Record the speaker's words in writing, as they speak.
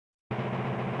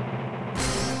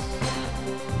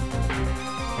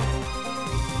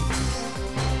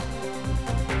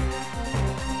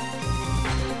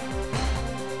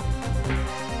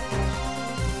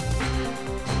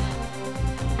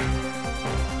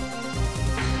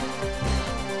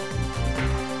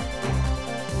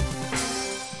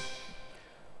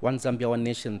One Zambia, One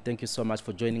Nation, thank you so much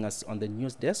for joining us on the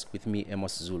news desk with me,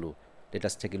 Amos Zulu. Let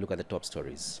us take a look at the top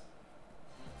stories.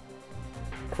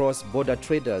 Cross-border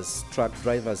traders, truck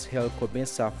drivers hail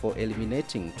COMESA for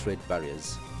eliminating trade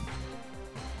barriers.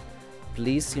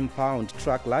 Police impound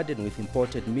truck laden with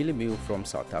imported mealie meal from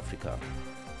South Africa.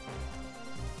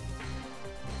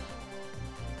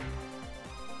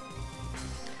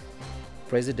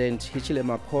 President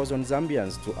Hichilema calls on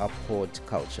Zambians to uphold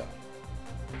culture.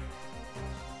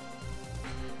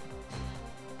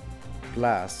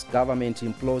 Plus, government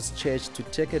implores church to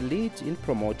take a lead in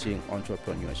promoting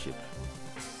entrepreneurship.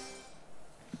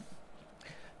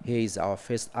 Here is our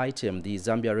first item. The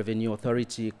Zambia Revenue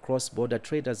Authority, Cross-Border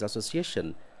Traders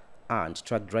Association and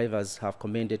truck drivers have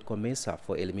commended COMESA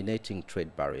for eliminating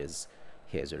trade barriers.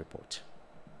 Here's a report.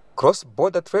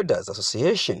 Cross-Border Traders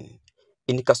Association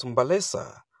in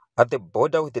Kasumbalesa at the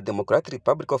border with the Democratic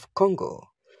Republic of Congo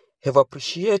have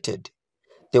appreciated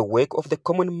the work of the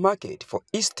Common Market for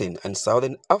Eastern and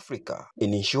Southern Africa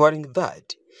in ensuring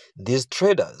that these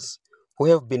traders who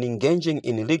have been engaging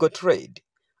in illegal trade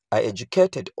are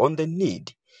educated on the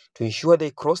need to ensure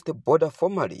they cross the border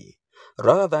formally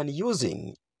rather than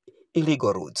using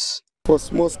illegal routes. For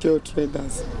small-scale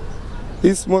traders,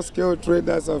 these small-scale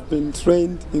traders have been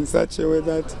trained in such a way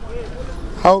that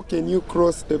how can you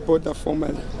cross the border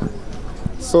formally?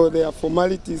 So there are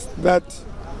formalities that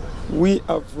we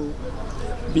have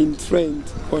been trained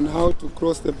on how to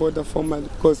cross the border formally,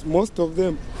 because most of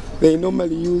them, they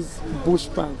normally use bush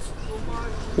paths.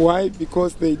 Why?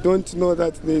 Because they don't know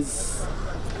that there's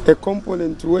a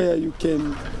component where you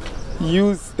can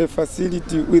use a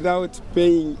facility without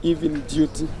paying even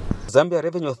duty. Zambia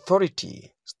Revenue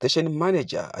Authority station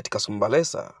manager at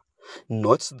Kasumbalesa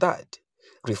notes that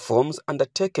reforms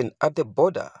undertaken at the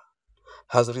border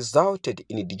has resulted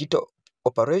in digital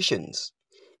operations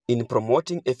in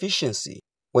promoting efficiency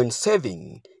when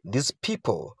serving these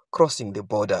people crossing the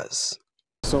borders.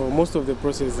 So most of the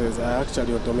processes are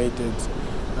actually automated.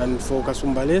 And for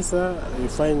Kasumbalesa, you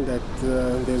find that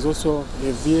there's also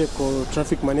a vehicle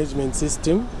traffic management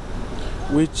system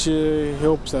which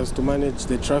helps us to manage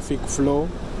the traffic flow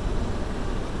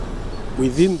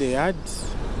within the yard,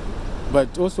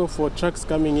 but also for trucks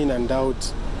coming in and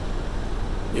out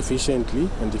efficiently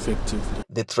and effectively.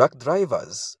 The truck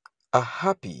drivers are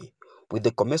happy with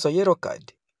the COMESA Yellow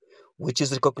Card, which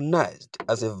is recognized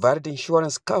as a valid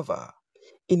insurance cover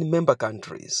in member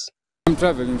countries. I'm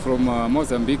traveling from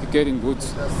Mozambique carrying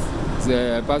goods.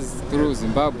 I pass through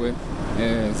Zimbabwe,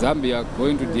 Zambia,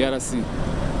 going to DRC.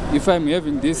 If I'm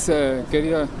having this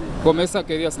COMESA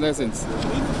carrier's license,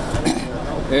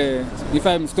 if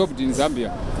I'm stopped in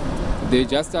Zambia, they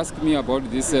just ask me about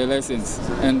this license,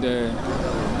 and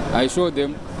I show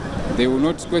them. They will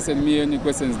not question me any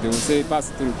questions. They will say pass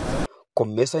through.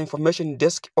 COMESA Information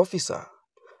Desk Officer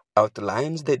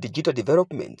outlines the digital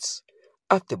developments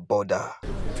at the border.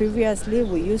 Previously,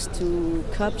 we used to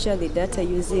capture the data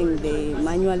using the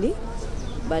manually,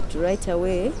 but right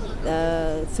away,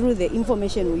 through the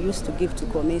information we used to give to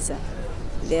COMESA,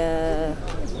 the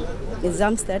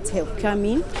Zamstats have come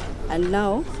in, and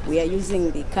now we are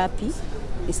using the CAPI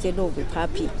instead of the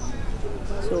PAPI.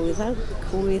 So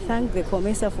we thank the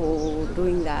COMESA for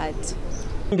doing that.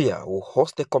 Zambia will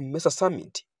host the COMESA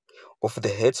Summit of the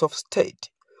Heads of State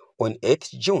on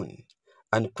 8th June,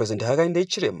 and President Hakainde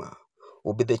Hichilema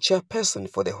will be the chairperson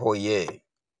for the whole year,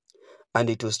 and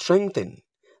it will strengthen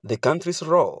the country's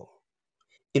role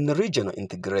in regional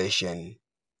integration.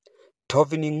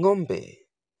 Tovini Ngombe,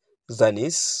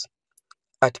 Zanis,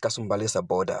 at Kasumbalesa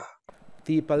border.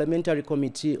 The Parliamentary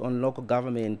Committee on Local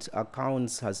Government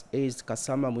Accounts has urged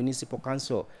Kasama Municipal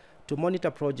Council to monitor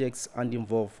projects and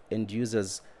involve end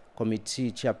users.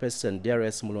 Committee Chairperson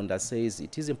Darius Mulonda says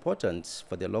it is important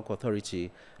for the local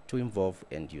authority to involve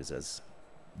end users.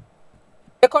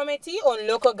 The Committee on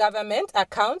Local Government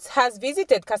Accounts has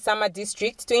visited Kasama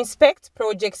District to inspect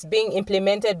projects being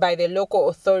implemented by the local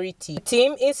authority. The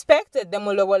team inspected the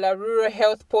Mulowola Rural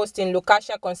Health Post in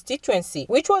Lukasha constituency,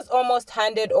 which was almost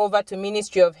handed over to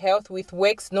Ministry of Health with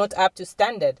works not up to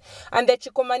standard, and the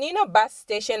Chikumanino Bus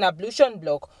Station Ablution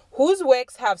Block, whose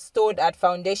works have stalled at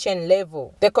foundation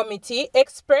level. The committee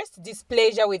expressed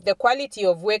displeasure with the quality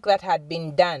of work that had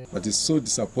been done. But it's so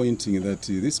disappointing that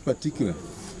this particular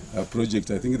project,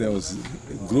 I think there was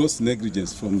gross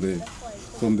negligence from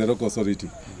the local authority,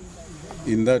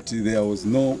 in that there was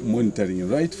no monitoring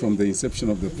right from the inception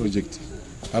of the project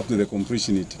up to the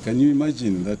completion. Can you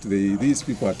imagine that these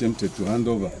people attempted to hand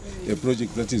over a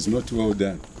project that is not well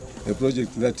done, a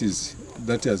project that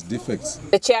has defects?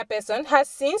 The chairperson has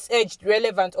since urged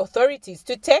relevant authorities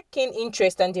to take keen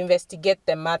interest and investigate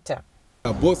the matter.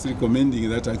 Are both recommending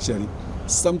that actually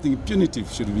something punitive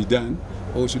should be done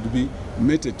or should be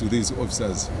meted to these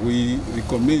officers. We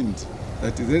recommend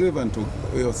that the relevant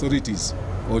authorities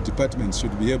or departments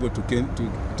should be able to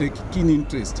take keen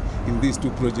interest in these two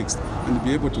projects and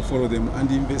be able to follow them and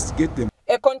investigate them.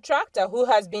 A contractor who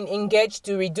has been engaged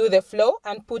to redo the flow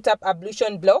and put up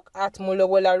ablution block at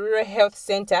Mulowola Rural Health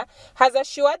Center has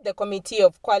assured the committee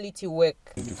of quality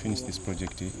work. To finish this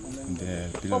project in the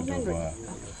period of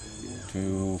 2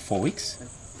 to 4 weeks,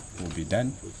 it will be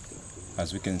done.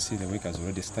 As we can see, the work has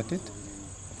already started.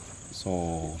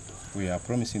 So we are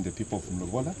promising the people of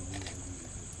Mulowola,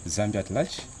 Zambia at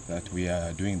large, that we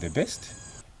are doing the best.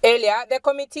 Earlier, the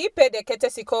committee paid a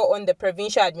courtesy call on the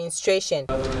provincial administration.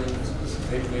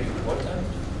 Very, very important,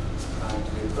 and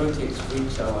the projects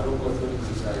which our local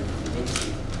authorities are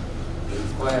implementing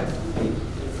require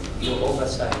your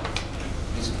oversight.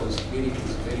 Responsibility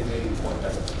is very, very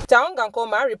important. Taonga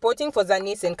Nkoma reporting for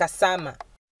Zanis in Kasama.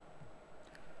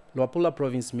 Luapula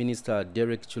Province Minister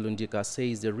Derek Chilundika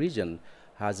says the region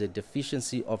has a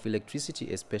deficiency of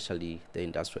electricity, especially the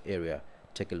industrial area.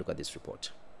 Take a look at this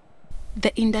report.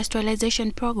 The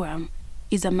industrialization program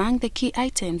is among the key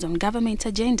items on government's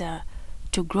agenda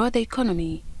to grow the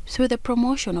economy through the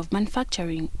promotion of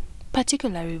manufacturing,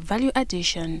 particularly value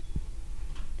addition.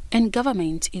 And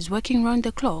government is working round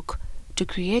the clock to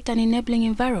create an enabling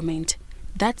environment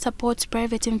that supports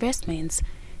private investments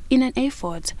in an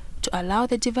effort to allow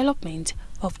the development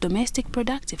of domestic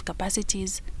productive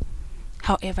capacities.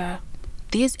 However,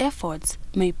 these efforts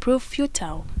may prove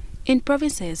futile in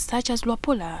provinces such as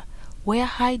Luapula, where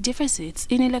high deficits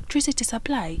in electricity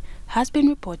supply has been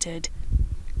reported.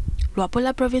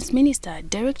 Luapula Province Minister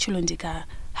Derek Chilundika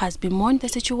has bemoaned the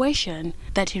situation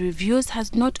that he reviews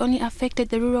has not only affected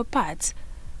the rural parts,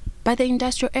 but the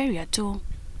industrial area too.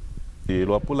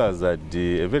 Luapula has had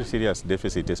a very serious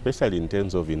deficit, especially in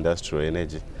terms of industrial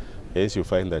energy. Hence you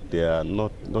find that there are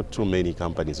not too many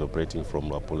companies operating from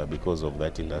Luapula because of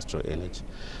that industrial energy.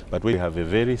 But we have a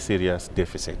very serious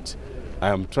deficit. I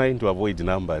am trying to avoid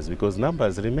numbers because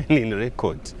numbers remain in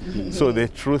record. So the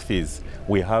truth is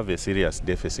we have a serious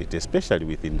deficit, especially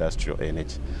with industrial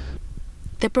energy.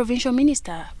 The provincial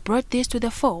minister brought this to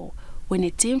the fore when a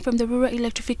team from the Rural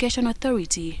Electrification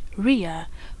Authority, REA,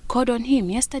 called on him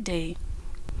yesterday.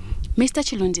 Mr.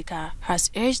 Chilundika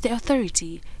has urged the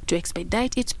authority to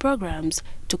expedite its programs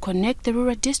to connect the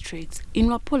rural districts in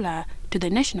Luapula to the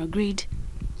national grid.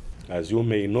 As you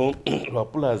may know,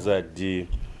 Luapula has had the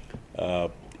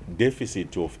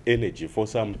deficit of energy for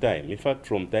some time. In fact,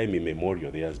 from time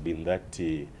immemorial, there has been that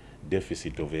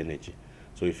deficit of energy.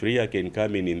 So if REA can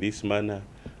come in this manner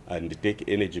and take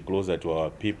energy closer to our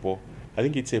people, I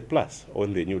think it's a plus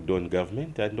on the new Dawn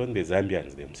government and on the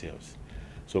Zambians themselves.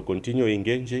 So continue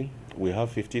engaging. We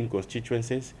have 15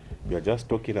 constituencies. We are just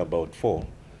talking about 4.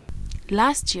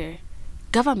 Last year,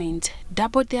 government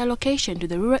doubled the allocation to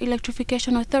the Rural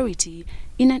Electrification Authority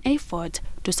in an effort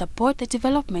to support the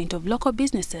development of local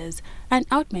businesses and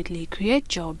ultimately create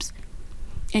jobs.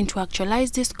 And to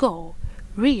actualize this goal,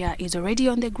 REA is already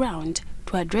on the ground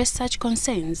to address such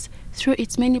concerns through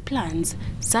its many plans,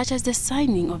 such as the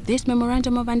signing of this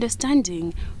Memorandum of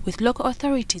Understanding with local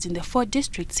authorities in the 4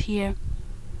 districts here.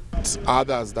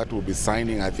 Others that will be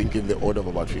signing, I think, in the order of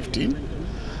about 15.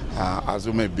 As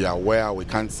you may be aware, we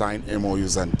can't sign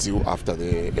MOUs until after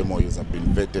the MOUs have been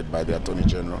vetted by the Attorney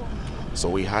General. So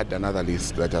we had another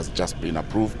list that has just been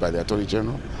approved by the Attorney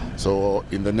General. So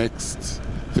in the next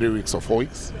 3 weeks or 4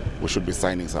 weeks, we should be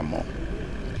signing some more.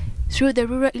 Through the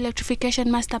Rural Electrification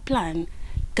Master Plan,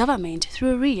 government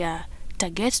through REA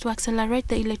targets to accelerate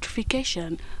the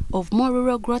electrification of more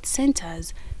rural growth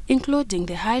centers, including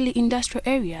the highly industrial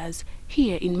areas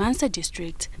here in Mansa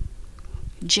district.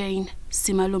 Jane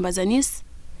Simalumba Zanis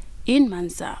in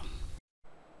Mansa.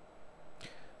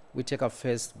 We take our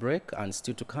first break, and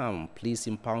still to come, please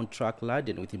impound truck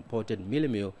laden with imported mealie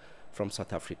meal from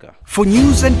South Africa. For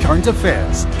news and current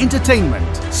affairs,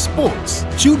 entertainment, sports,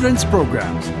 children's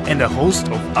programs, and a host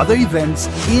of other events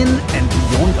in and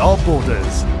beyond our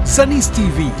borders, Zanis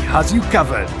TV has you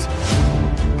covered.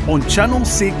 On Channel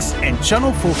 6 and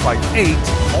Channel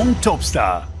 458 on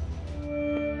Topstar.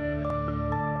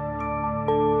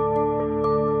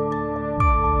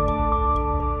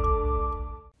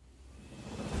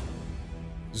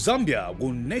 Zambia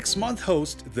will next month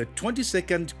host the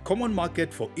 22nd Common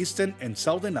Market for Eastern and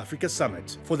Southern Africa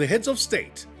Summit for the heads of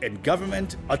state and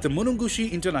government at the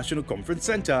Munungushi International Conference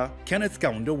Center, Kenneth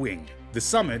Kaunda Wing. The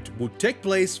summit will take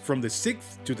place from the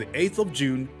 6th to the 8th of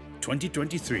June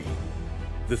 2023.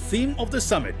 The theme of the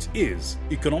summit is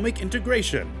Economic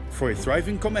Integration for a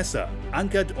Thriving COMESA,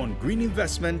 anchored on green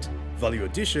investment, value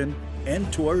addition, and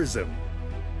tourism.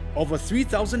 Over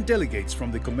 3,000 delegates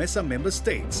from the COMESA member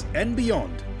states and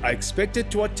beyond are expected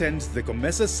to attend the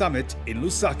COMESA summit in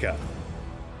Lusaka.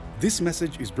 This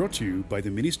message is brought to you by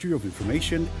the Ministry of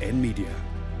Information and Media.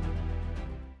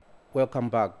 Welcome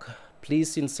back.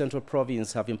 Police in Central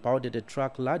Province have impounded a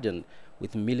truck laden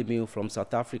with mealie meal from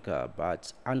South Africa,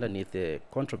 but underneath the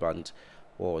contraband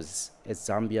was a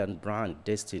Zambian brand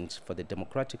destined for the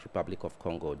Democratic Republic of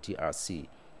Congo, DRC.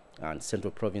 And Central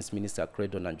Province Minister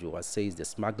Credo Nanjua says the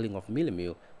smuggling of mealie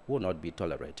meal will not be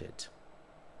tolerated.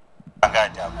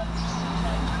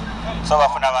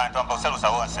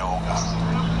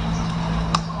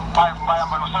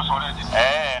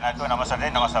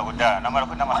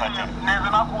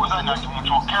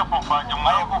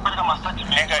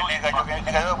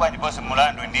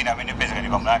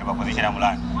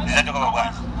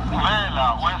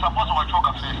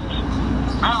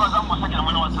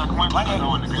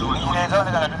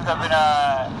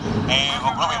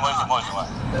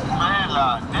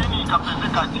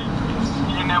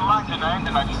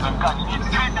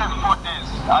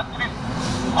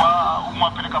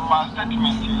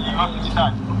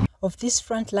 Of this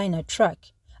frontliner truck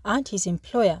and his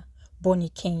employer, Bonnie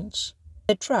Kench.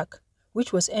 The truck,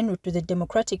 which was en route to the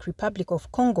Democratic Republic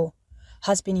of Congo,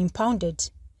 has been impounded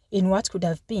in what could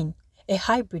have been a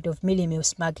hybrid of mealie meal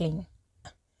smuggling.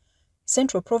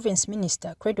 Central Province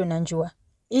Minister Credo Nanjua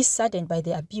is saddened by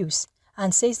the abuse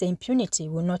and says the impunity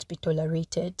will not be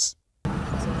tolerated.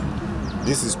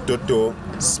 This is total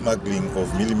smuggling of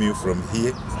mealie meal from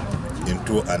here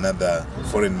into another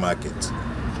foreign market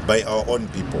by our own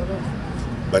people.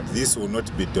 But this will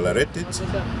not be tolerated.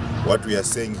 What we are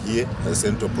saying here as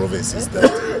Central Province is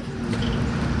that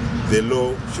the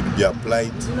law should be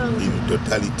applied in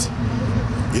totality.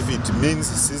 If it means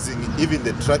seizing even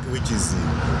the truck which is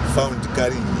found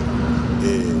carrying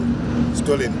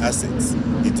stolen assets,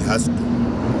 it has to.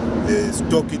 The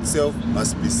stock itself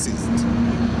must be seized.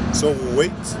 So we'll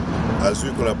wait as we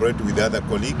collaborate with other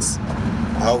colleagues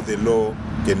how the law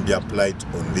can be applied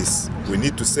on this. We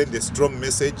need to send a strong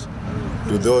message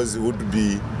to those who would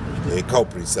be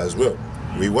culprits as well.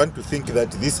 We want to think that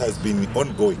this has been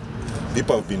ongoing.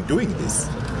 People have been doing this.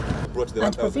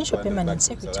 And Provincial Permanent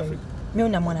Secretary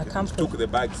Milna Mwanakampo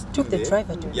took the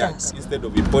driver to task. Instead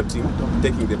of importing,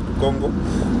 taking them to Congo,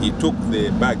 he took the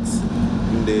bags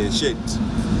in the shed,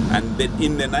 and then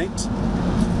in the night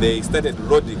they started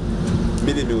loading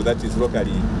mealie meal that is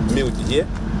locally milled here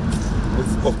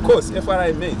with, of course,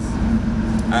 FRI maize.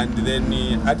 And then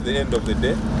at the end of the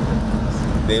day,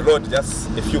 they load just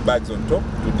a few bags on top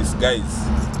to disguise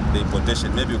the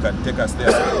importation. Maybe you can take us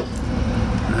there.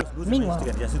 Meanwhile,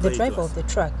 the driver of the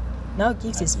truck now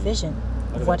gives his version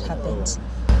of what happened.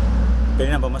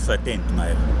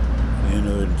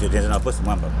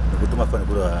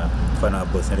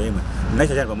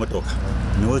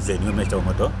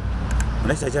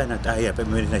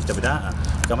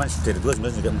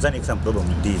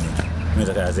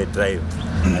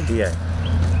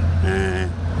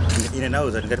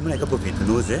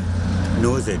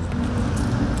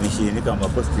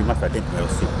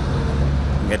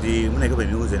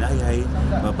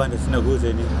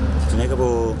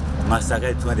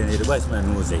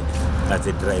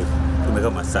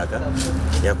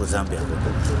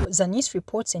 Zanis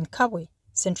reports in Kabwe,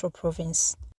 Central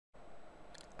Province.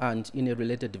 And in a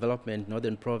related development,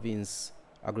 Northern Province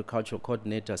Agricultural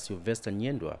Coordinator Sylvester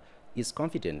Nyendwa is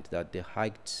confident that the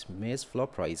hiked maize floor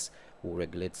price will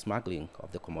regulate smuggling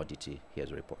of the commodity.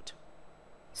 Here's a report.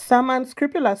 Some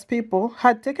unscrupulous people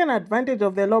had taken advantage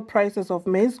of the low prices of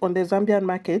maize on the Zambian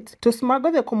market to smuggle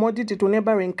the commodity to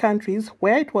neighboring countries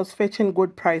where it was fetching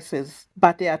good prices.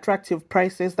 But the attractive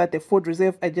prices that the Food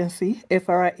Reserve Agency,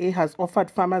 FRA, has offered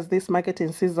farmers this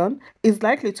marketing season is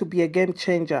likely to be a game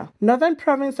changer. Northern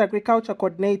Province Agriculture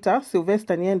Coordinator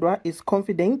Sylvester Nyendwa is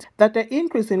confident that the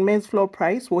increase in maize floor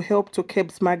price will help to curb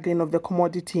smuggling of the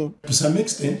commodity. To some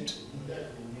extent,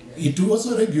 it will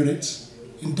also regulate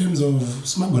in terms of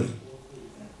smuggling,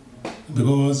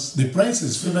 because the price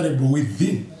is favorable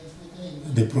within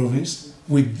the province,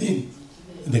 within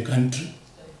the country.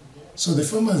 So the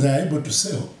farmers are able to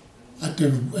sell at a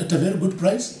very good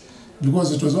price,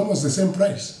 because it was almost the same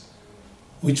price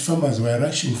which farmers were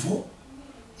rushing for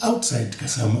outside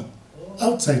Kasama,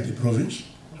 outside the province.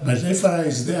 But FRI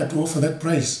is there to offer that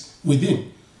price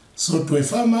within. So to a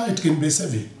farmer, it can be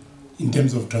saving in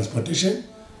terms of transportation,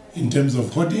 in terms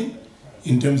of hoarding,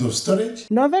 in terms of storage.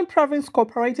 Northern Province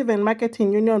Cooperative and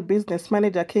Marketing Union Business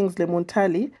Manager Kingsley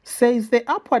Muntali says the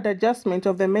upward adjustment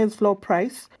of the maize floor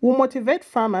price will motivate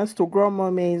farmers to grow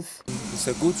more maize. It's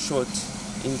a good shot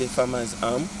in the farmers'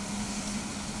 arm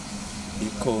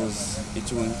because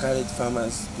it will encourage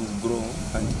farmers to grow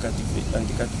and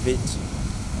cultivate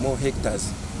more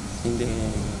hectares in the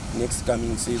next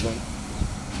coming season.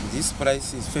 This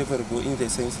price is favorable in the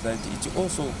sense that it will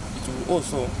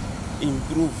also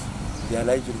improve their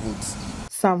livelihoods.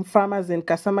 Some farmers in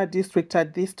Kasama district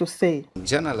had this to say.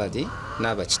 Generally,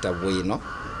 naba chitabwino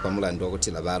pamulando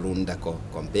okuti labalundako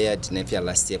compared nepya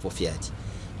last year for fiat.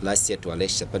 Last year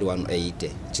twalesha pali 180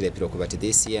 chilepiro kubati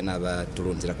this year naba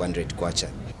tulunzira kwa 100 kwacha.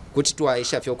 Kuti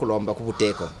twaisha fyo kulomba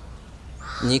kubuteko.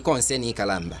 Ni konseni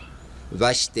ikalamba.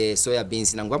 Vashite soya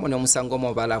beans nangwamo ne musango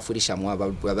mo balafurisha mwa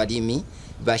abalimi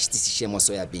vashitisishe mo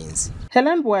soya beans.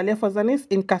 Helen Bwale for Zanis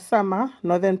in Kasama,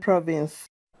 Northern Province.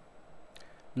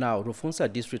 Now,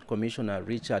 Rufunsa District Commissioner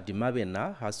Richard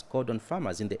Mabena has called on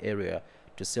farmers in the area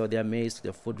to sell their maize to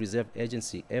the Food Reserve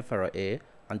Agency FRA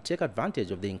and take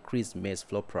advantage of the increased maize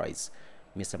floor price.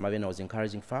 Mr. Mabena was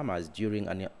encouraging farmers during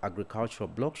an agricultural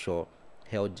block show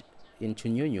held in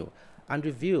Chunyunyu and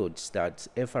revealed that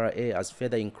FRA has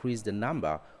further increased the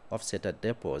number of SETA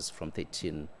depots from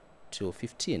 13 to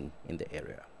 15 in the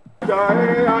area.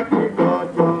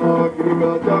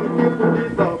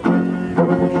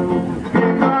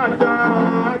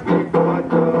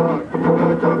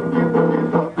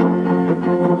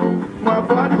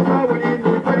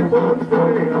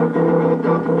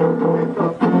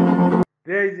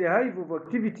 There is a hive of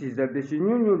activities at the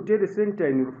Shinyunyu Trade Center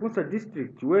in Rufunsa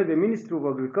district where the Ministry of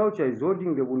Agriculture is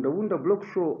holding the Wunda Block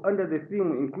Show under the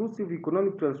theme Inclusive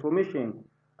Economic Transformation,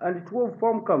 and 12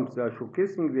 farm camps are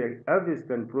showcasing their harvest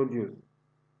and produce.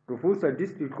 Rufunsa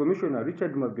District Commissioner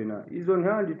Richard Mabena is on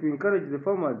hand to encourage the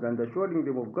farmers and assuring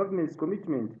them of government's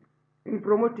commitment in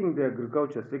promoting the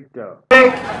agriculture sector.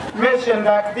 Mention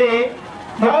that the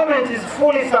government is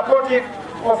fully supportive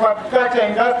of agriculture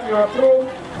industry through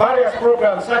various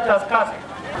programs such as CASC,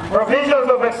 provisions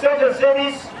of extension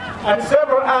service, and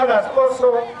several others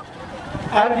also,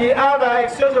 and the other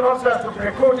extension officers to be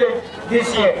recruited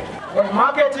this year. On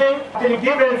marketing, been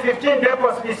given 15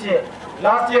 depots this year.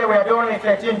 Last year we had only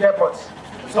 13 depots.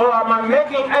 So I'm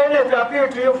making earnest appeal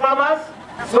to you farmers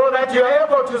so that you are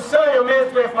able to sell your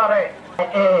maize to FRA,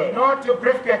 not to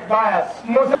briefcase buyers.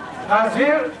 As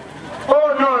you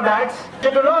all know that,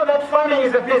 you know that farming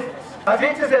is a business. As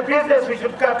it is a business, we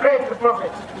should calculate the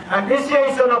profit. And this year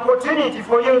is an opportunity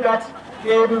for you that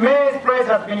the maize price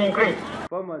has been increased.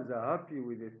 Farmers are happy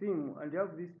with the theme and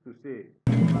have this to say.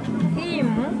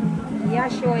 Theme ya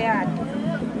show yatu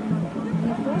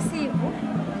inclusive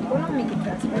economic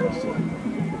transformation.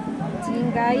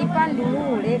 Tinga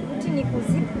ipandulule kuti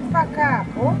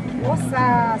nikuzipakapo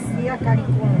osasiya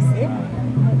kalikonse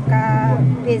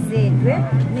mukapezedwe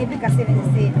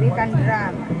nebikasebenzedwe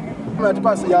kandrama.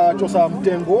 Matipasi ya chosa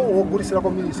mtengo wogulisira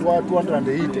kwa milisi wa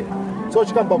 280. So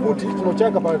chikamba kuti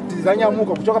tinochaka pa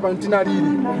tizanyamuka kuchoka pa ntinalili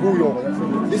mbuyo.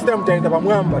 This time taenda pa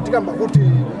mwamba tikamba kuti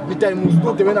ni time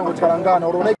stoke wena ngotikalangana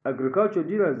orona. Agricultural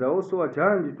dealers are also at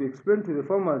hand to explain to the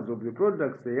farmers of the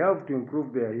products they have to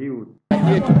improve their yield.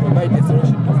 Here to provide a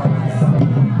solution to farmers.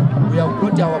 We have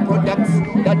brought our products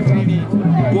that really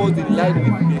goes in line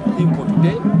with the theme for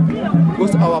today,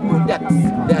 because our products,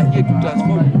 they are here to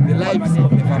transform the lives of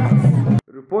the farmers.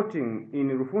 Reporting in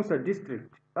Rufunsa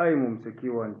district, I am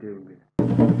Msekiwa Ntembe.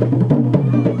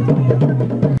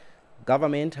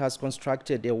 Government has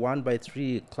constructed a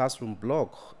 1x3 classroom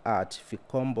block at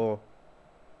Fikombo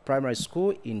Primary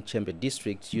School in Chembe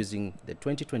district using the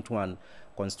 2021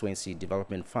 Constituency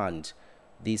Development Fund.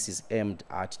 This is aimed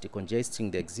at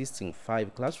decongesting the existing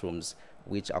 5 classrooms,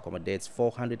 which accommodates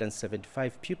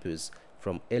 475 pupils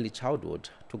from early childhood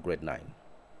to grade 9.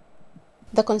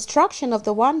 The construction of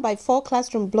the 1x4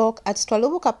 classroom block at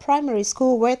Twalubuka Primary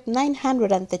School worth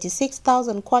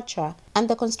 936,000 kwacha and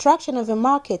the construction of a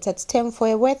market at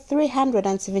Stemfoe worth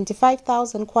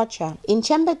 375,000 kwacha in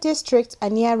Chembe district are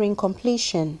nearing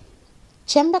completion.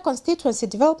 Chembe Constituency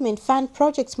Development Fund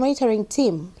Project Monitoring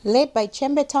Team, led by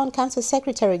Chembe Town Council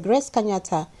Secretary Grace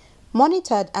Kanyata,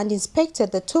 monitored and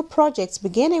inspected the 2 projects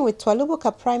beginning with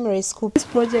Twalubuka Primary School. This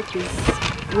project is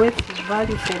worth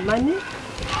value for money.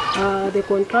 The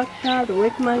contractor, the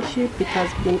workmanship, it has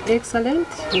been excellent.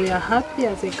 We are happy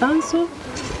as a council,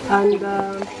 and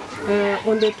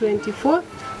on the 24th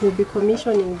we'll be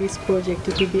commissioning this project.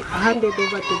 It will be handed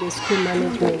over to the school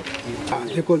management.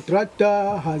 The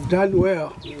contractor has done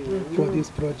well for this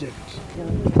project.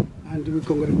 and we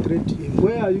congratulate him.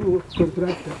 Where are you,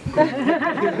 contractor? Thank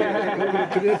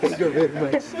you very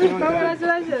much.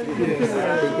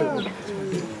 Congratulations.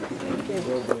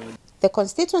 The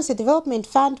Constituency Development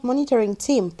Fund monitoring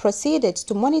team proceeded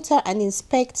to monitor and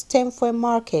inspect Temfoe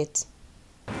Market.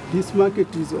 This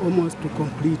market is almost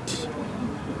complete.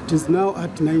 It is now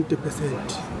at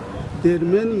 90%. The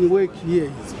remaining work here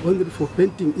is only for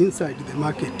painting inside the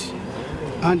market.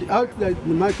 And outside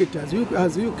the market, as you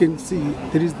can see,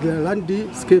 there is the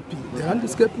landscaping. The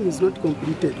landscaping is not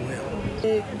completed well.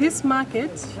 This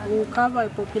market will cover a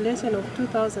population of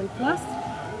 2,000 plus.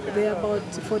 There are about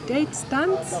 48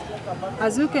 stands.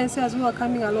 As you can see, as we are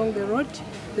coming along the road,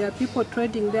 there are people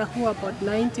trading there who are about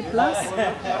 90 plus.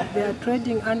 They are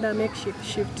trading under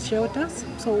makeshift shelters.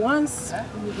 So once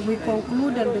we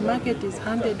conclude and the market is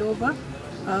handed over,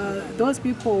 those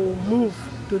people will move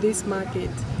to this market.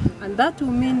 And that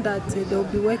will mean that they'll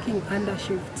be working under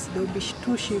shifts. There will be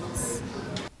 2 shifts.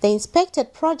 The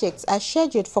inspected projects are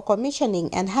scheduled for commissioning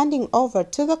and handing over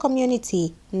to the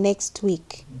community next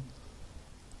week.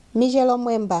 Mijelo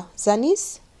Mwemba,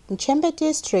 Zanis, Nchembe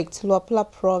District, Luapula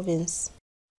Province.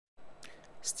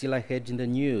 Still ahead in the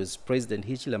news, President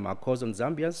Hichilema calls on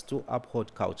Zambians to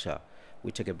uphold culture.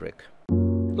 We take a break.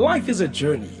 Life is a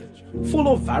journey full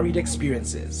of varied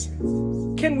experiences.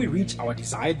 Can we reach our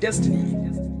desired destiny?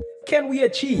 Can we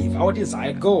achieve our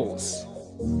desired goals?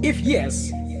 If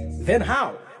yes, then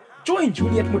how? Join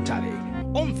Juliet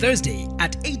Mutale on Thursday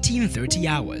at 18:30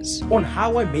 hours on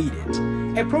How I Made It,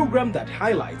 a program that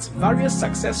highlights various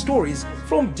success stories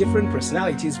from different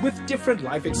personalities with different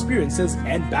life experiences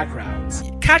and backgrounds.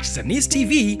 Catch Zanis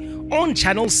TV on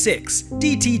Channel 6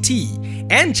 DTT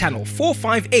and Channel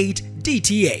 458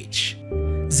 DTH.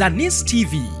 Zanis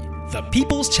TV, the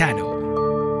People's Channel.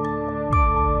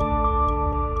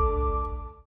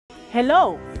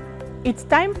 Hello, it's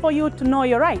time for you to know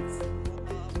your rights.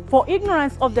 For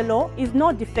ignorance of the law is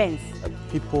no defense.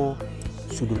 People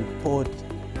should report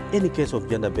any case of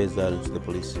gender-based violence to the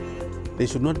police. They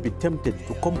should not be tempted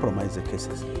to compromise the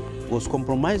cases, because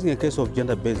compromising a case of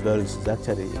gender-based violence is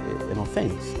actually an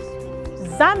offense.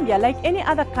 Zambia, like any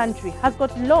other country, has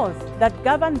got laws that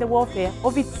govern the welfare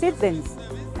of its citizens.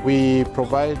 We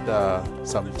provide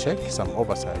some check, some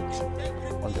oversight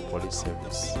on the police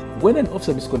service. When an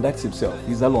officer misconducts himself,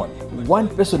 he's alone. One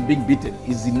person being beaten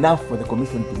is enough for the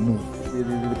commission to move.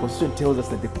 The Constitution tells us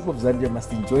that the people of Zambia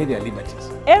must enjoy their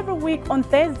liberties. Every week on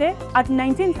Thursday at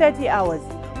 19:30 hours,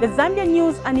 the Zambia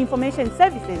News and Information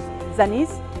Services, Zanis,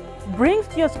 brings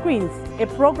to your screens a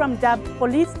program dubbed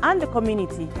Police and the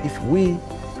Community. If we,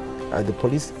 the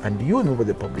police, and you, member of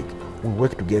the public, will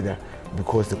work together,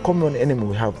 because the common enemy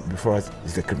we have before us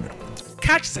is the criminal.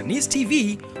 Catch Zanis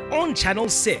TV on Channel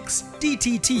 6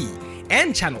 DTT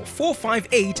and Channel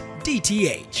 458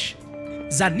 DTH.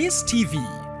 Zanis TV,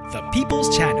 the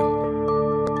People's Channel.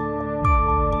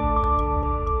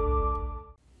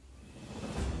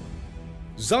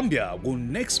 Zambia will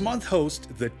next month host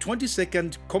the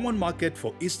 22nd Common Market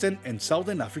for Eastern and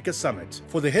Southern Africa Summit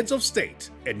for the heads of state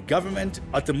and government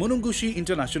at the Munungushi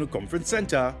International Conference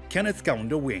Center, Kenneth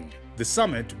Kaunda Wing. The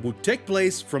summit will take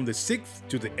place from the 6th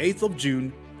to the 8th of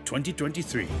June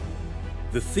 2023.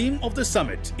 The theme of the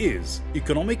summit is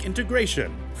Economic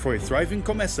Integration for a Thriving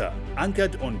COMESA,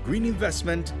 anchored on green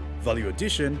investment, value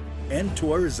addition, and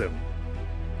tourism.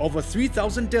 Over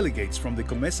 3,000 delegates from the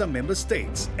COMESA member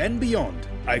states and beyond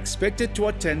are expected to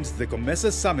attend the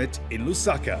COMESA Summit in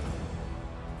Lusaka.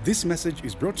 This message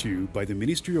is brought to you by the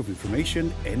Ministry of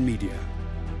Information and Media.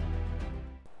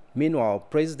 Meanwhile,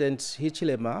 President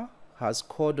Hichilema has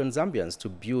called on Zambians to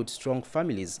build strong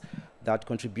families that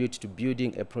contribute to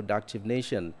building a productive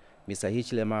nation. Mr.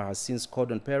 Hichilema has since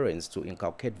called on parents to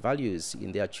inculcate values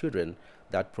in their children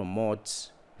that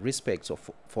promote respect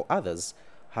for others,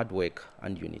 hard work,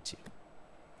 and unity.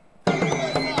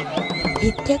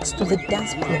 He takes to the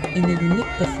dance floor in a unique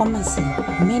performance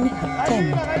many have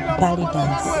termed belly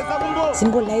dance,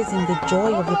 symbolizing the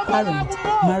joy of a parent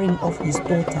marrying off his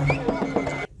daughter.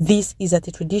 This is at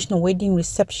a traditional wedding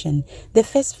reception the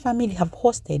first family have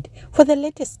hosted for the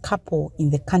latest couple in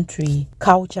the country.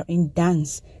 Culture and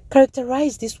dance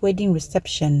characterized this wedding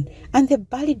reception, and the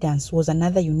belly dance was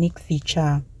another unique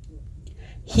feature.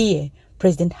 Here,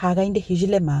 President Hakainde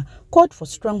Hichilema called for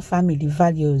strong family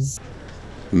values.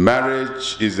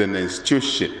 Marriage is an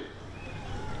institution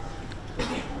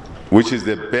which is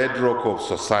the bedrock of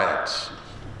society.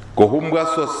 Kohumbwa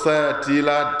society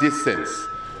ila decency,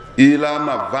 ila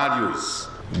ma values.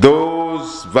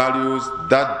 Those values,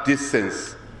 that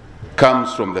decency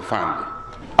comes from the family.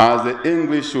 As the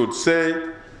English would say,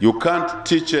 you can't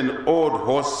teach an old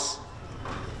horse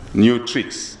new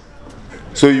tricks.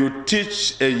 So you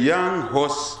teach a young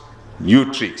horse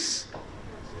new tricks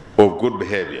of good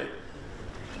behavior,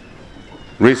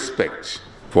 respect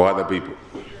for other people.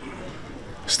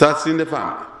 Starts in the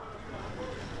family.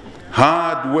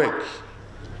 Hard work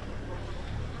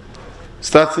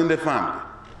starts in the family.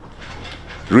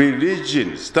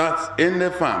 Religion starts in the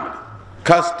family.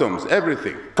 Customs,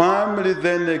 everything. Family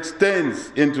then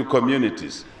extends into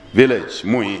communities, village,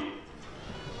 mui,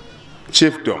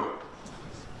 chiefdom,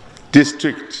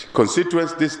 district,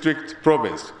 constituent district,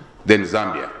 province, then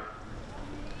Zambia.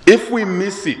 If we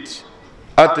miss it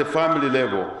at the family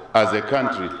level as a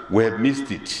country, we have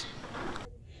missed it.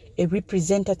 A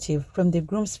representative from the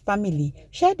groom's family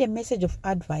shared a message of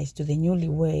advice to the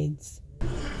newlyweds.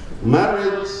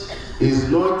 Marriage is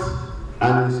not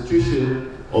an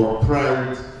institution of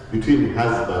pride between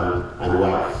husband and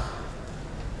wife.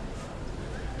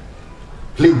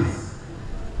 Please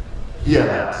hear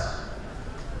that.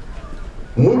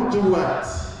 Muntu wat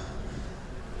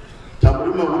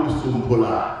tamulima wuli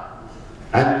sumpola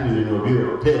andi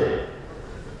nobiro te.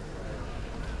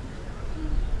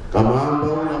 Kamamba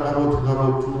una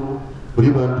kabotu buli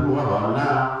bantu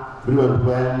wawana buli bantu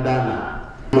bayandana.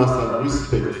 Must have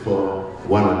respect for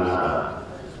one another.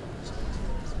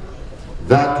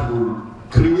 That will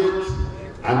create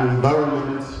an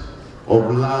environment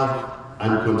of love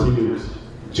and continued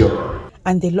joy.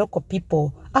 And the local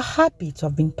people are happy to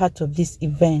have been part of this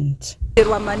event.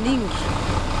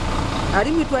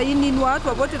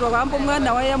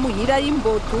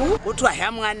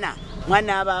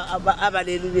 Mwana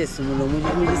abalelu besulo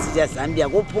mulisi ja Zambia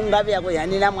kupunga byako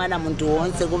yanira mwana muntu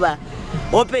wonse kuba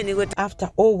open. After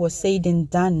all was said and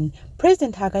done,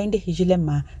 President Hakainde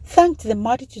Hichilema thanked the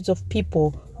multitudes of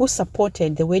people who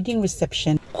supported the wedding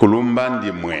reception. Kulumba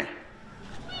ndimwe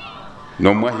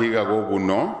nomwahiga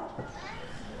goguno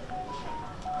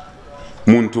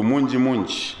muntu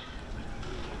munji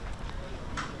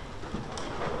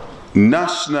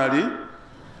nationally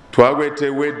twagwete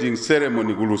wedding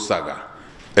ceremony gulusaga.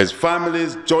 As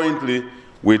families jointly,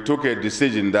 we took a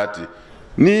decision that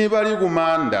nibali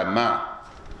kumanda ma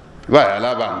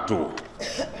bayala bantu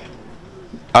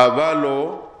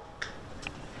abalo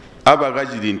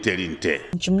abagajilinte.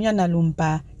 Chumunyana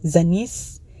Lumba,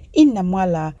 Zanis,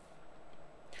 Inamwala.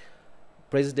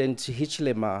 President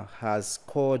Hichilema has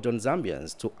called on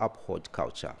Zambians to uphold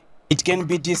culture. It can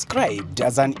be described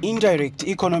as an indirect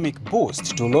economic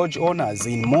boost to lodge owners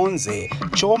in Monze,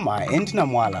 Choma and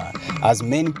Namwala, as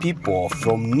many people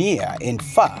from near and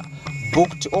far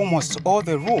booked almost all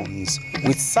the rooms,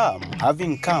 with some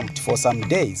having camped for some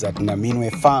days at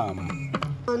Naminwe Farm.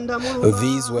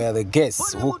 These were the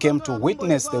guests who came to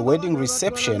witness the wedding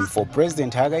reception for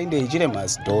President Hakainde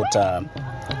Hichilema's daughter.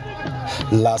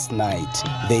 Last night,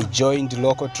 they joined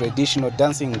local traditional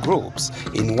dancing groups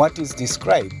in what is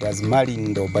described as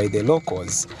Malindo by the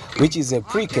locals, which is a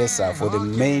precursor for the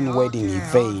main wedding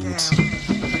event.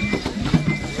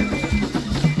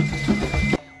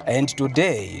 And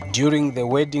today, during the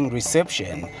wedding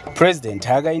reception, President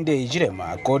Hakainde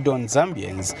Hichilema called on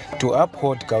Zambians to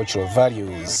uphold cultural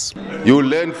values. You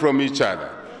learn from each other.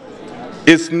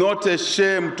 It's not a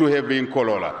shame to have been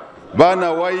Kolola. Bana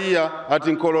waiya at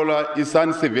Nkolola is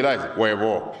uncivilized.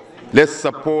 Wherever. Let's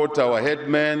support our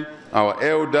headmen, our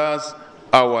elders,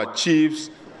 our chiefs,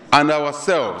 and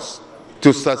ourselves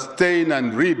to sustain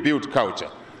and rebuild culture.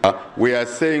 We are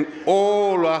saying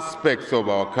all aspects of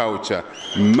our culture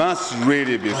must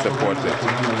really be supported.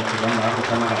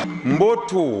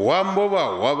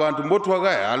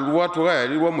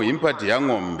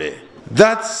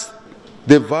 That's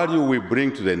the value we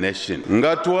bring to the nation.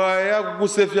 That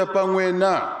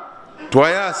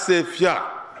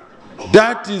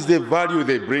is the value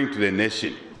they bring to the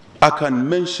nation. I can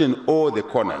mention all the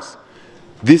corners.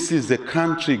 This is the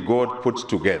country God put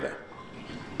together.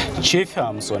 Chief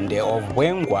Hamsonde of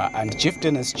Wengwa and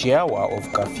Chieftainess Chiawa of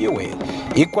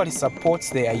Kafiwe equally supports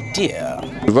the idea.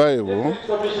 Revival,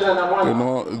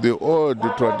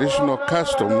 the traditional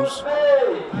customs,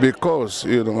 because,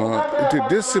 it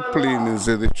disciplines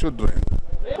the children.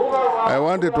 I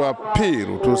wanted to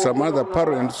appeal to some other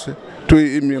parents to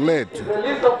emulate,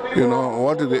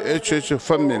 what the HH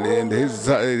family and his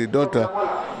daughter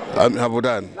have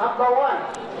done.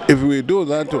 If we do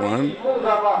that one,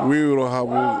 we will have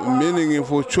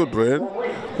meaningful children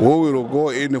who will go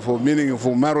in for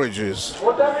meaningful marriages.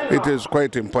 It is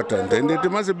quite important, and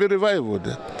it must be revived.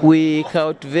 We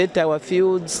cultivate our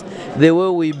fields, the way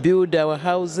we build our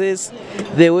houses,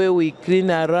 the way we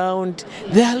clean around.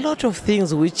 There are a lot of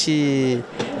things which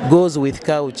goes with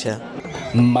culture.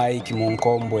 Mike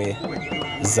Munkombwe,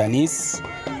 Zanis,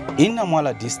 in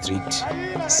Namwala District,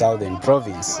 Southern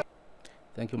Province.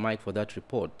 Thank you, Mike, for that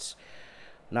report.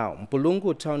 Now,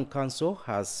 Mpulungu Town Council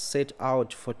has set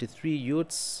out 43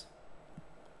 youths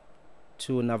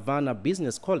to Navana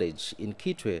Business College in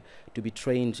Kitwe to be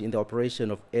trained in the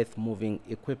operation of earth-moving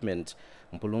equipment.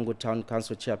 Mpulungu Town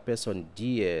Council Chairperson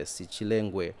D.A.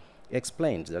 Sichilengwe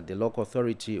explained that the local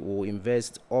authority will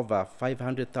invest over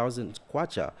 500,000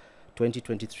 kwacha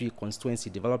 2023 Constituency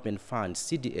Development Fund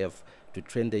CDF to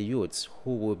train the youths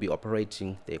who will be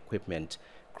operating the equipment.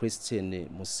 Christine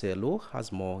Muselu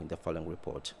has more in the following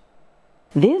report.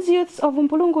 These youths of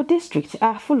Mpulungu district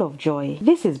are full of joy.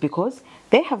 This is because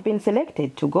they have been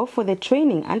selected to go for the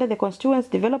training under the Constituency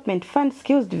Development Fund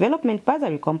Skills Development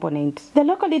Bursary component. The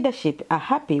local leadership are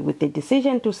happy with the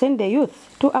decision to send the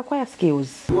youth to acquire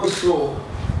skills. We also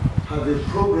have a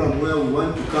program where we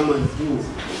want to come and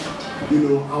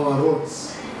do, our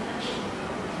roads.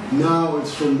 Now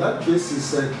it's from that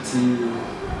basis that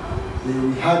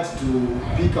we had to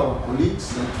pick our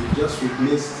colleagues that we just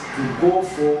witnessed to go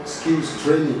for skills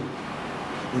training.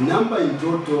 The number in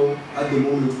total at the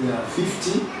moment there are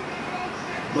 50,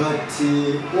 but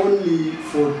only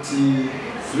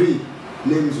 43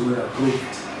 names were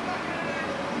approved.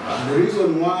 The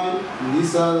reason why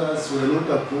these others were not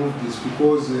approved is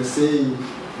because they're saying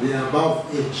they are above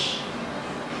age.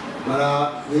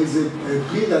 But there is a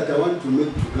plea that I want to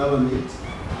make to government,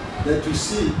 that you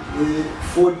see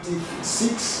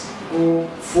 46 or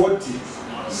 40,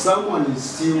 someone is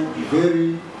still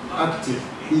very active,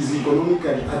 is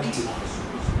economically active.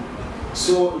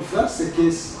 So if that's the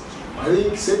case, I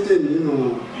think certain,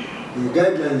 the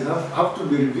guidelines have to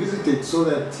be revisited so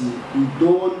that we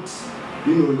don't,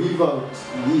 leave out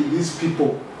these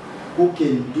people who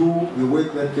can do the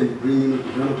work that can bring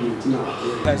development in our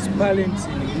area. As parents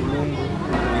in Mpulungu,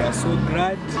 we are so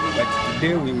glad, but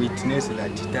today we witness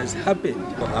that it has happened.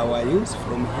 Our youth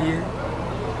from here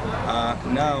are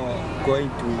now going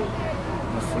to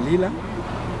Mufulira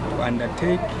to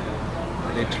undertake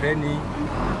the training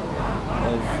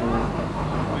of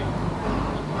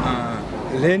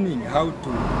learning how to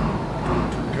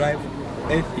drive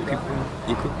earth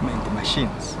equipment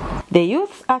machines. The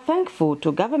youths are thankful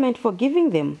to government for giving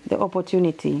them the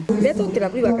opportunity.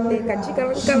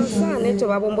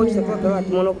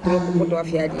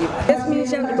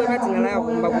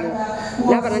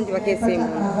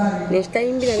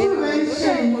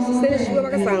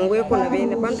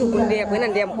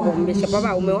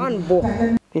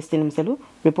 Christine Mselu,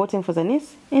 reporting for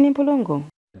Zanis in Mpulungu.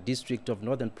 District of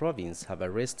Northern Province have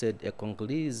arrested a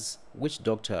Congolese witch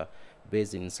doctor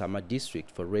based in Sama district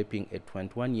for raping a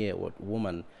 21-year-old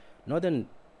woman. Northern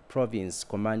Province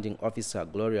Commanding Officer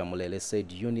Gloria Mulele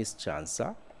said Eunice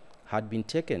Chansa had been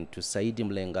taken to Saidi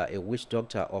Mlenga, a witch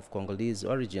doctor of Congolese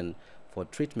origin, for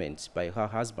treatment by her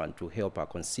husband to help her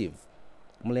conceive.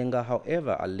 Mlenga,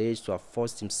 however, alleged to have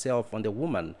forced himself on the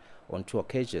woman on 2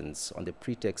 occasions on the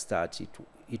pretext that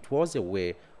it was a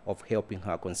way of helping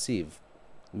her conceive.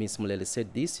 Ms. Mulele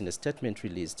said this in a statement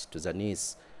released to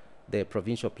Zanis. The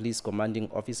provincial police commanding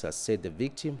officer said the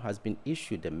victim has been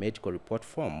issued a medical report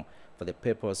form for the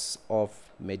purpose of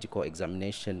medical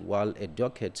examination, while a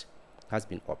docket has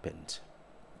been opened.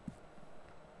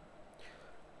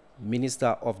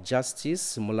 Minister of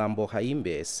Justice Mulambo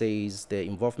Haimbe says the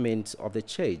involvement of the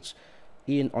church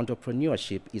in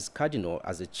entrepreneurship is cardinal,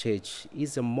 as the church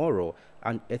is a moral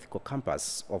and ethical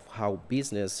compass of how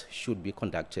business should be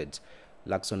conducted.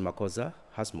 Lakson Makosa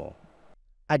has more.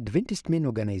 Adventist Men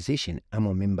Organization,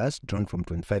 AMO members drawn from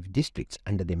 25 districts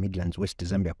under the Midlands West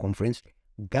Zambia Conference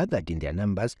gathered in their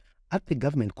numbers at the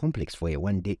government complex for a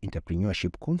one-day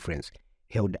entrepreneurship conference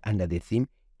held under the theme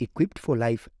Equipped for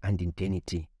Life and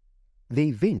Eternity. The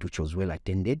event, which was well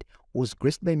attended, was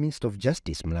graced by Minister of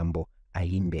Justice Mulambo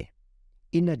Haimbe.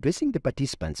 In addressing the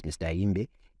participants, Mr. Haimbe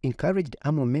encouraged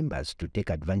AMO members to take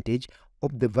advantage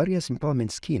of the various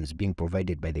empowerment schemes being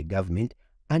provided by the government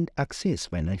and access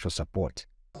financial support.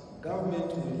 Government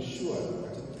will ensure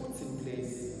that it puts in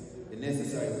place the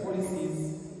necessary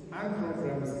policies and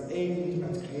programs aimed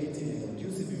at creating a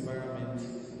conducive environment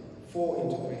for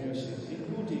entrepreneurship,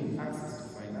 including access to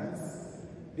finance,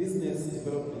 business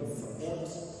development support,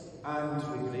 and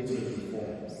regulatory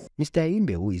reforms. Mr.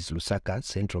 Haimbe, who is Lusaka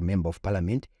Central Member of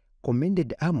Parliament,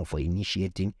 commended AMO for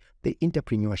initiating the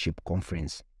Entrepreneurship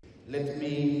Conference. Let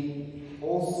me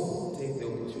also take the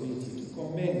opportunity to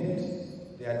commend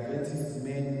the Adventist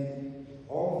men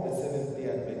of the Seventh-day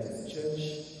Adventist Church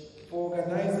for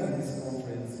organizing this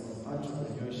conference on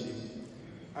entrepreneurship,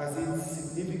 as its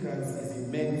significance is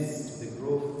immense to the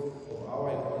growth of our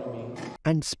economy.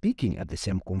 And speaking at the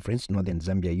same conference, Northern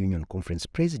Zambia Union Conference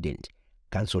President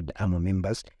counseled AMO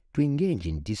members to engage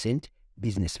in decent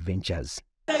business ventures.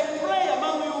 I pray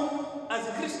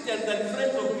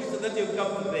have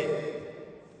come to bear.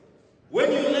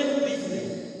 When you learn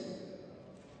business,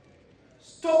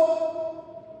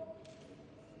 stop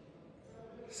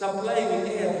supplying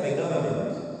air to the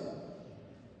government.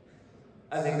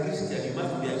 As a Christian, you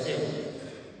must be ashamed.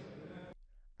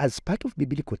 As part of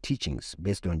biblical teachings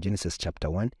based on Genesis chapter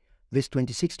 1, verse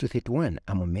 26 to 31,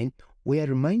 among men, we are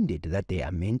reminded that they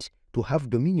are meant to have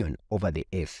dominion over the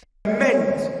earth.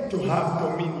 Meant to have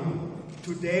dominion.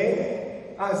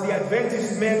 Today, as the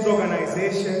Adventist Men's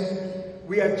Organization,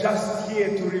 we are just here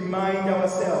to remind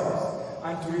ourselves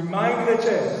and to remind the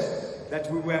church that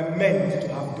we were meant to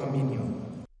have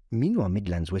dominion. Meanwhile,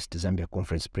 Midlands West Zambia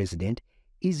Conference President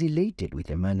is elated with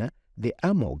the manner the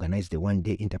AMO organized the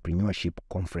one-day entrepreneurship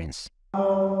conference.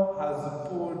 AMO has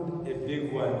pulled a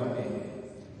big one today.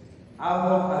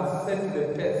 AMO has set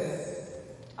the pace.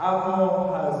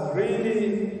 AMO has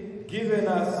really given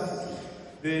us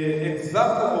the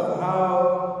example of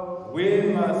how we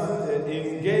must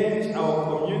engage our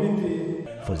community.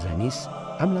 For Zanis,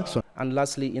 I'm Lakson. And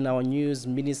lastly, in our news,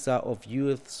 Minister of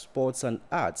Youth, Sports and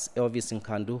Arts, Elvis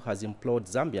Nkandu, has implored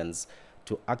Zambians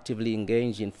to actively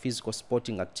engage in physical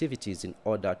sporting activities in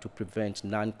order to prevent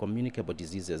non-communicable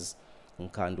diseases.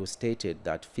 Nkandu stated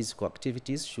that physical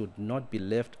activities should not be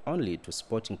left only to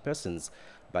sporting persons,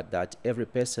 but that every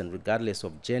person, regardless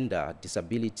of gender,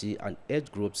 disability and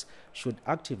age groups, should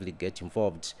actively get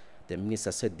involved. The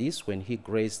minister said this when he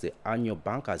graced the annual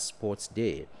Bankers Sports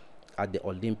Day at the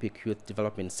Olympic Youth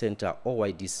Development Center,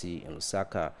 OYDC, in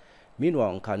Lusaka.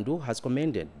 Meanwhile, Nkandu has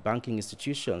commended banking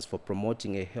institutions for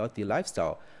promoting a healthy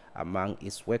lifestyle among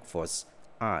its workforce.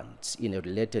 And in a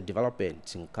related development,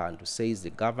 Nkandu says the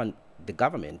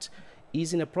government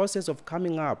is in a process of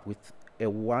coming up with a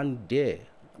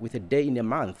day in a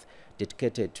month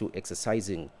dedicated to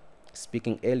exercising.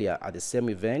 Speaking earlier at the same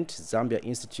event, Zambia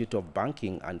Institute of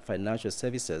Banking and Financial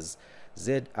Services,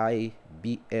 ZIBFS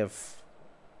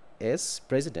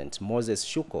President Moses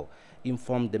Shuko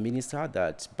informed the minister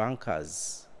that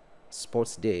Bankers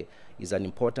Sports Day is an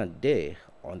important day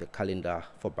on the calendar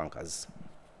for bankers.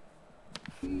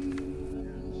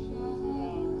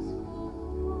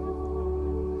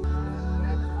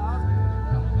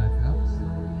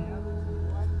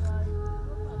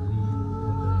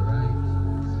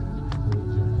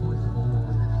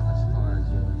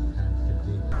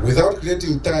 Without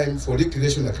creating time for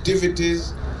recreation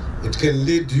activities, it can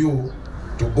lead you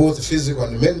to both physical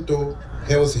and mental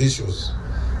health issues.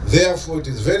 Therefore, it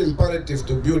is very imperative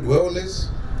to build wellness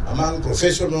among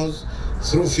professionals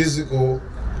through physical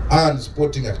and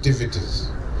sporting activities.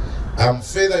 I am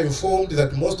further informed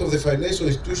that most of the financial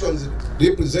institutions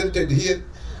represented here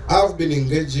have been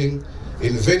engaging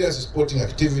in various sporting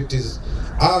activities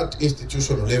at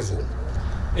institutional level.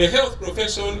 A health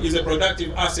profession is a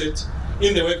productive asset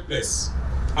in the workplace,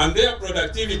 and their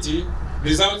productivity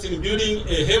results in building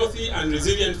a healthy and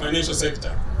resilient financial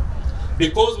sector.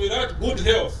 Because without good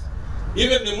health,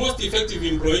 even the most effective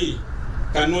employee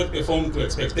cannot perform to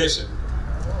expectation.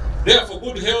 Therefore,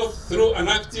 good health through an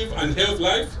active and health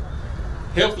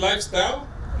lifestyle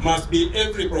must be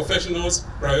every professional's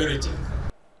priority.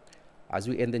 As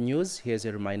we end the news, here's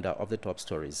a reminder of the top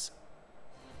stories.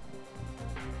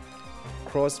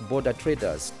 Cross-border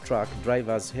traders, truck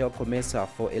drivers hail COMESA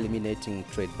for eliminating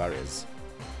trade barriers.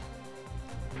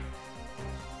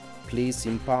 Police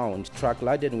impound truck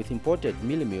laden with imported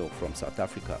mealie meal from South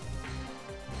Africa.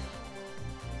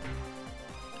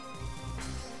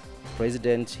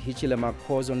 President Hichilema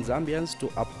calls on Zambians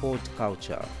to uphold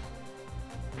culture.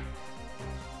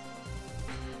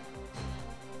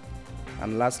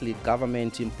 And lastly,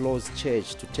 government implores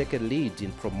church to take a lead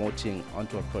in promoting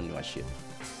entrepreneurship.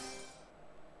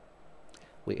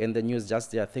 We end the news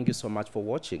just there. Thank you so much for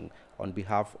watching. On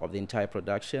behalf of the entire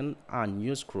production and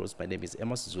news crews, my name is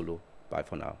Amos Zulu. Bye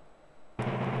for now.